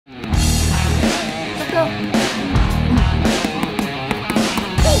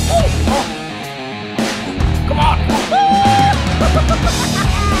Come on!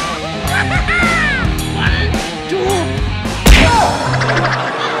 1, 2.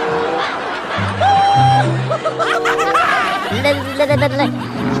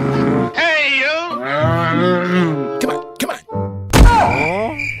 Hey, you! Come on, come on!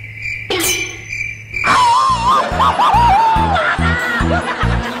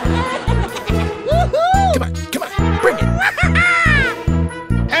 Come on, come on, bring it!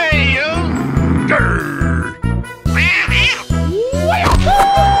 Hey, you! Grrr.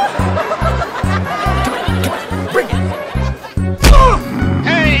 Come on, bring it!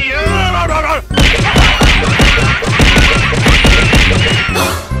 Hey, you!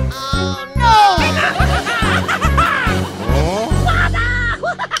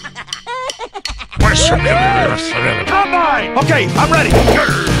 Come on! Okay, I'm ready.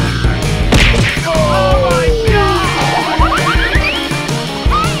 Oh my God!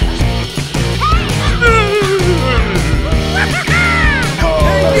 Hey,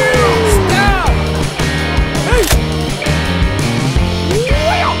 you! Stop! Hey!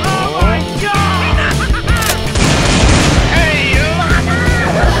 Oh my God! Hey, you!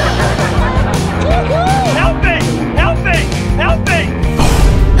 Help me! Help me! Help me!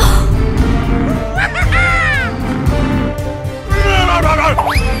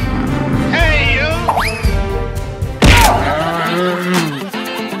 Hey, you!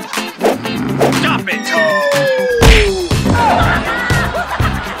 Stop it!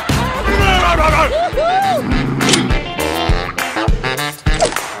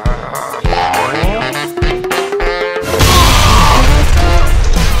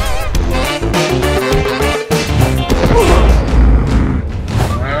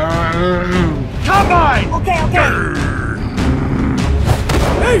 Come on! Okay, okay.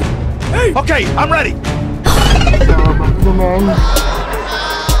 Hey! Hey! Okay, I'm ready!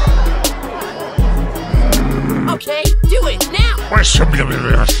 Okay, do it now!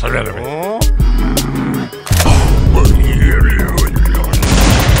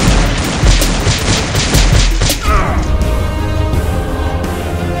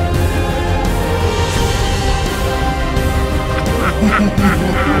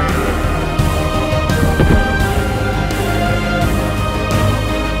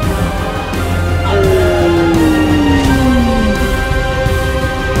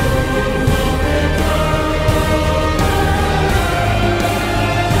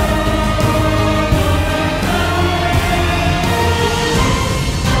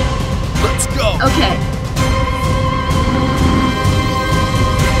 Let's go! Okay.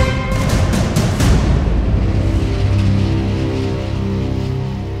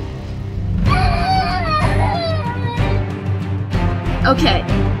 Okay.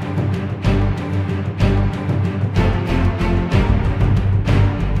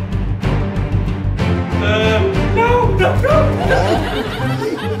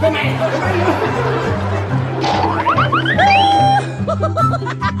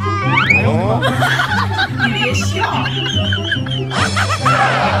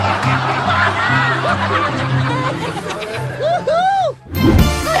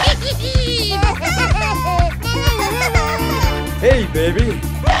 Hey, baby.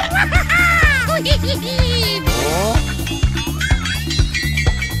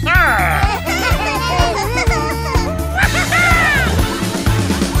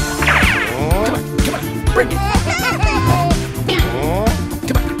 Come on, bring it!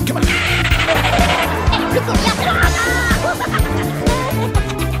 Come on, come on!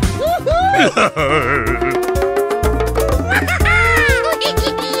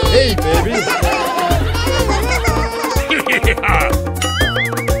 Hey, baby.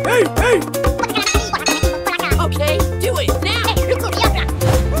 Hey, hey! Okay, do it now!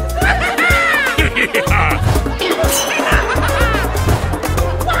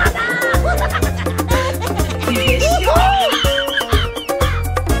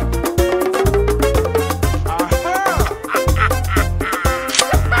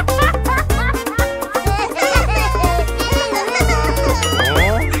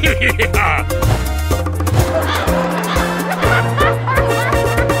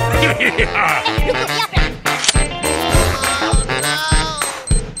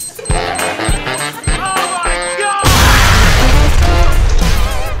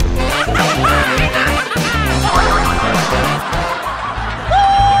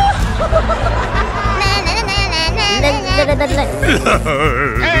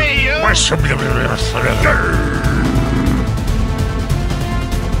 Hey, you!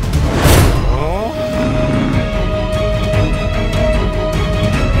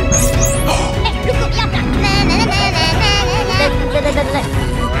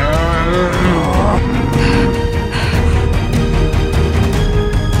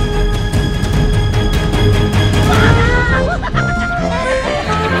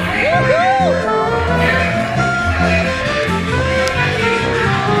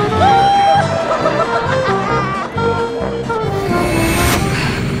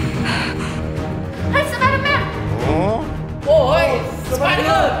 Very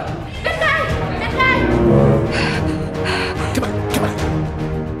good. Good guy. Good guy. Come on, come on.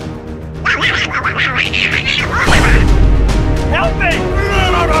 Help me!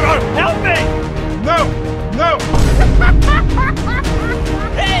 Help me! No, no.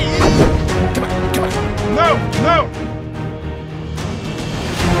 Hey! Come on, come on. No, no.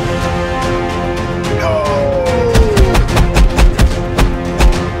 No.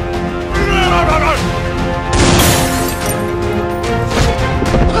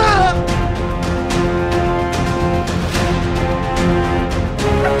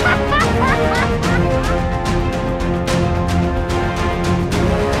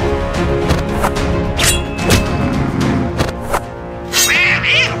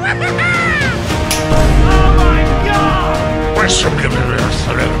 Oh my God!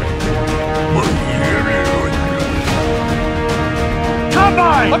 Come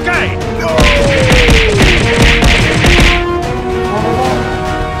on! Okay!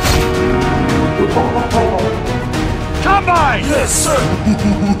 Come on! Yes, sir.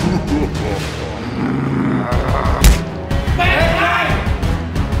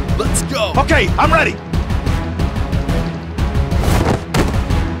 Let's go. Okay, I'm ready.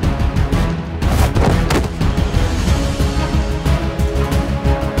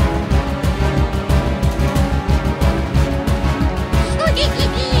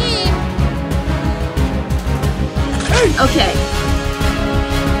 Okay.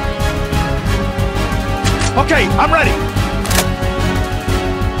 Okay, I'm ready.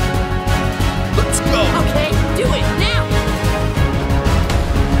 Let's go. Okay. Do it now.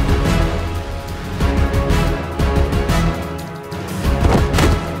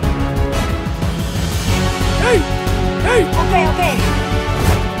 Hey, hey. Okay, okay.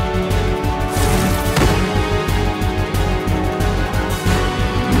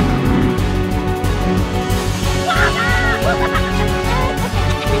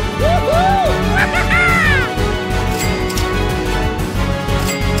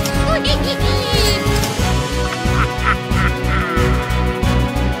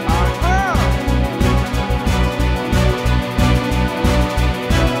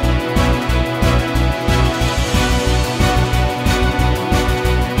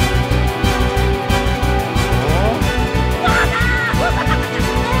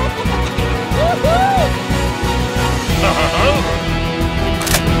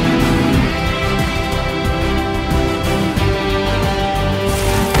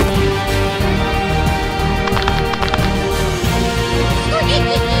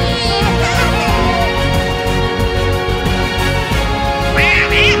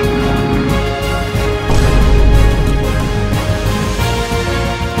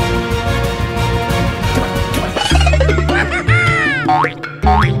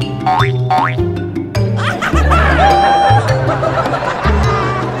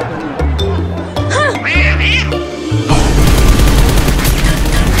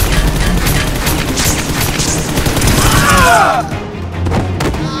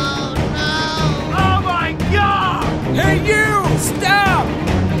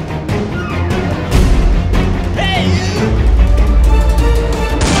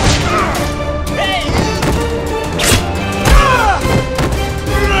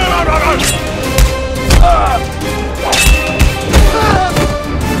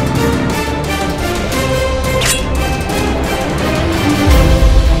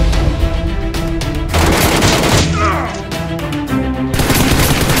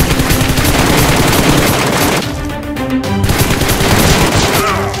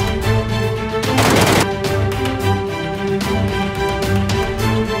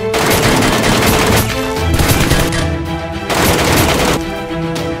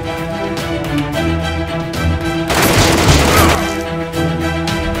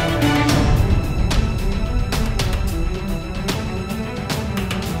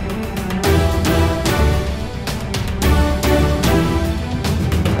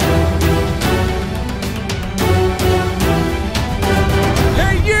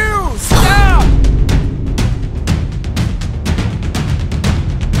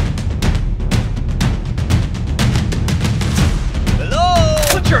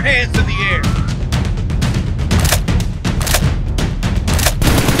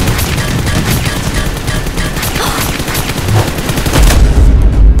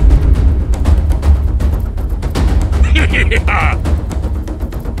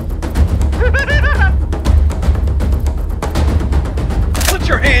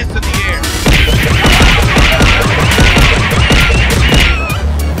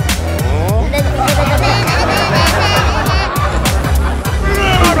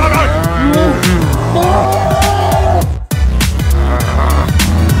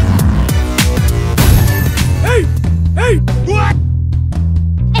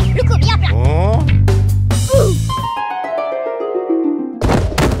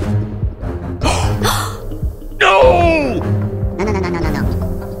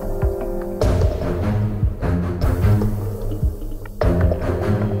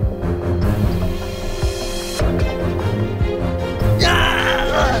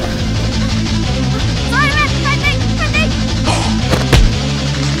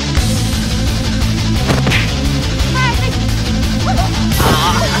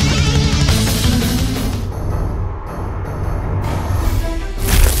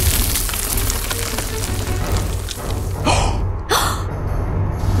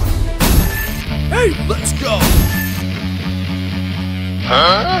 Hey, let's go.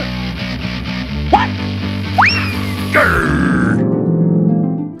 Huh? What? Grr.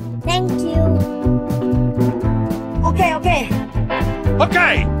 Thank you. Okay.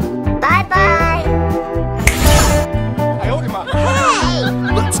 Okay. Bye-bye. I owed him up. Hey!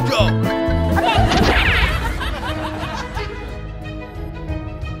 Let's go. Okay.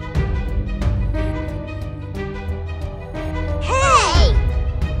 Hey!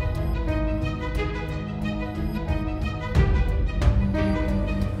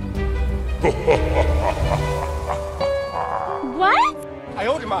 What? I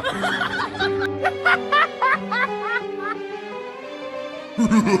owed him up.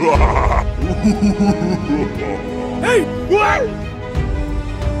 Hey, what?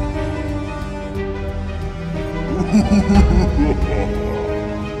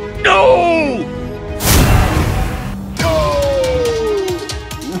 No!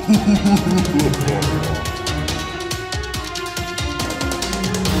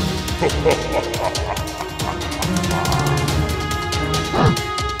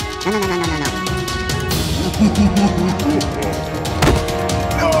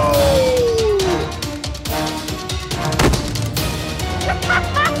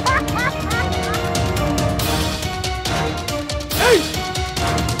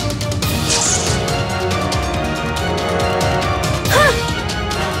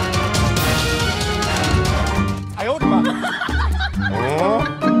 I owed him up.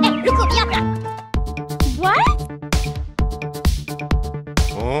 What?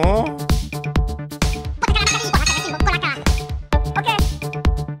 Okay.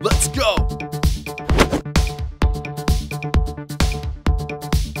 Let's go.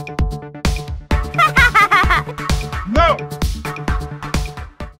 No!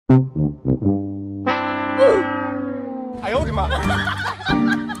 I owed him up.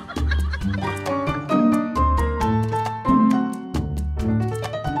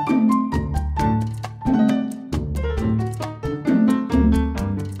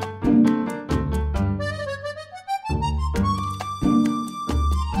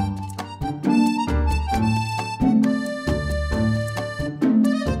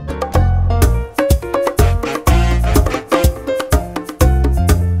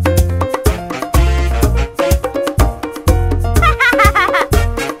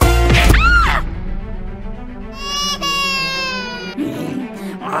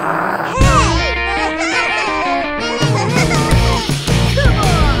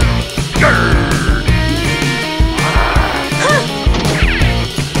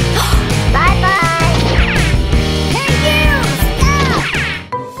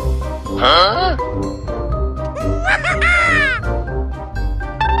 Huh?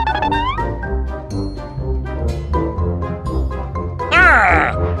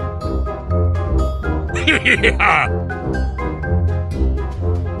 Ah! Yeah!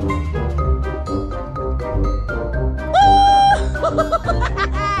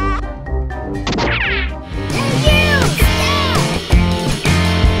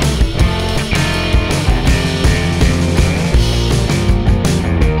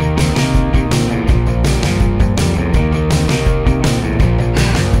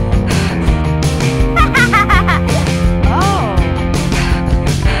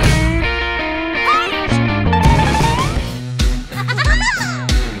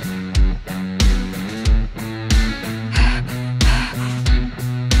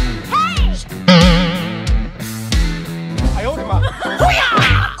 I owed him up.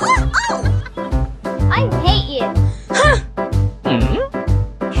 I hate you.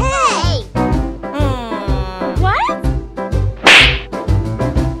 Hey! What?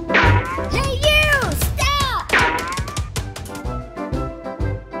 Hey, you! Stop!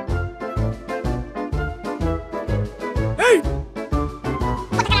 Hey!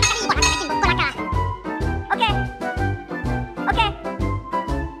 Okay.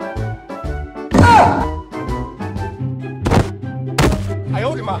 I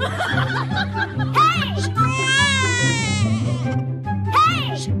owed him up.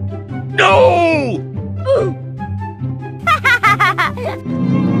 No!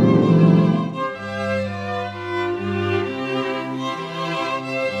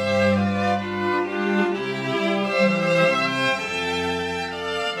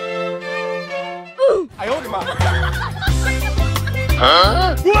 I owed him up.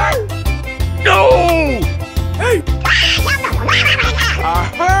 Huh? What? No! Hey!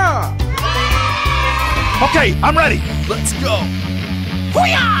 Aha! Okay, I'm ready. Let's go.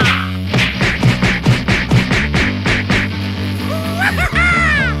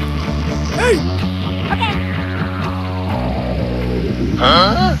 Hey!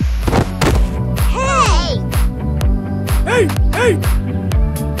 Huh?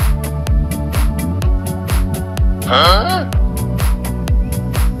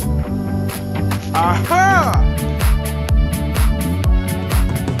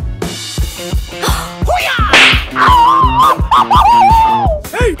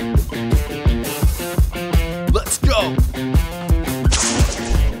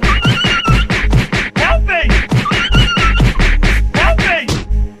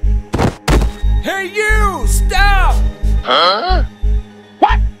 Huh?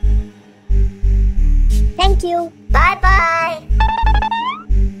 What? Thank you. Bye-bye.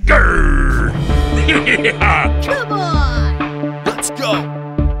 Grr! Come on. Let's go!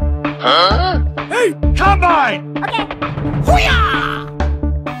 Huh? Hey, combine! Okay. Hoo-yah!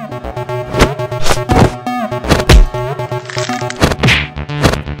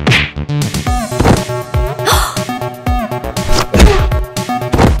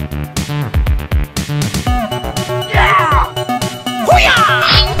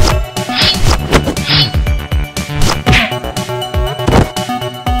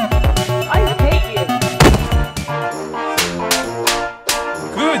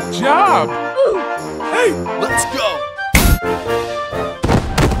 Good job! Hey, let's go!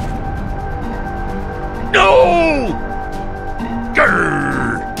 No!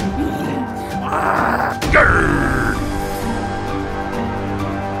 Grr! Grr!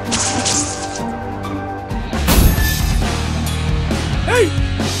 Hey!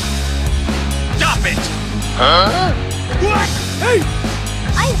 Stop it! Huh? What? Hey!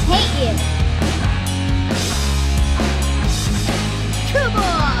 I hate you. Come on.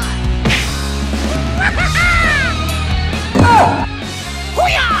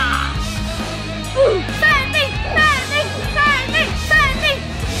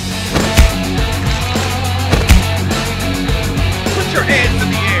 Put your hands in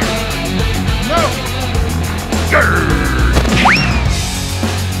the air! No! Grr!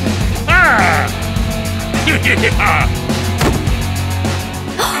 Ah!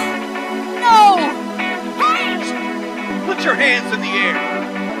 No! Put your hands in the air!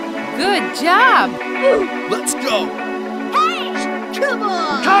 Good job! Let's go! Come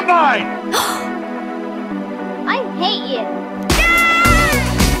on. Combine! I hate you.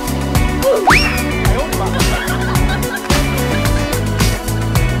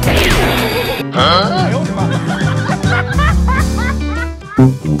 Huh?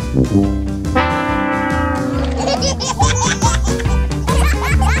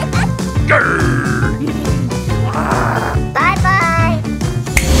 Grr! Bye-bye.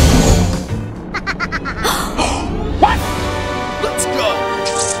 Let's go!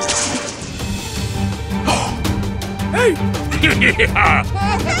 Hey!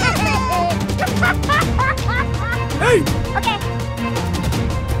 Hey! Okay.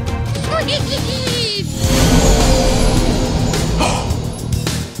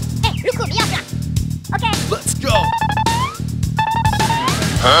 Hey, look at me up. Okay. Let's go!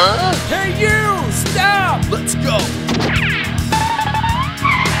 Huh? Hey, you! Stop! Let's go!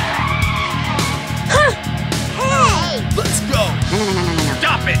 Hey. Let's go!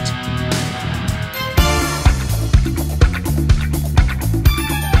 Stop it!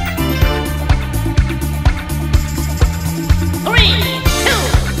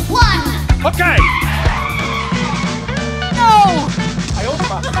 Okay! No!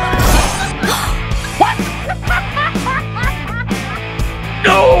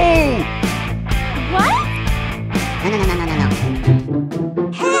 No! What?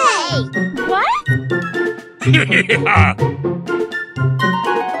 Hey. What?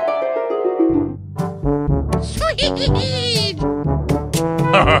 Sweet.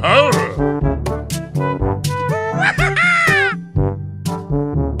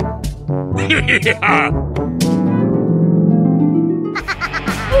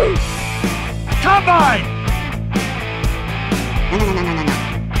 Combine!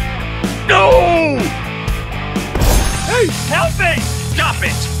 No! Hey, help me! Stop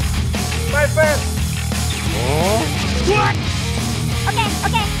it! My friend! What? Okay,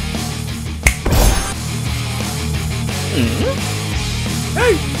 okay.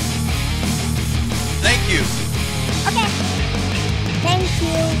 Hey! Thank you. Okay. Thank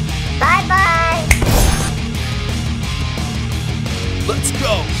you. Bye-bye. Let's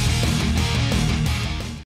go.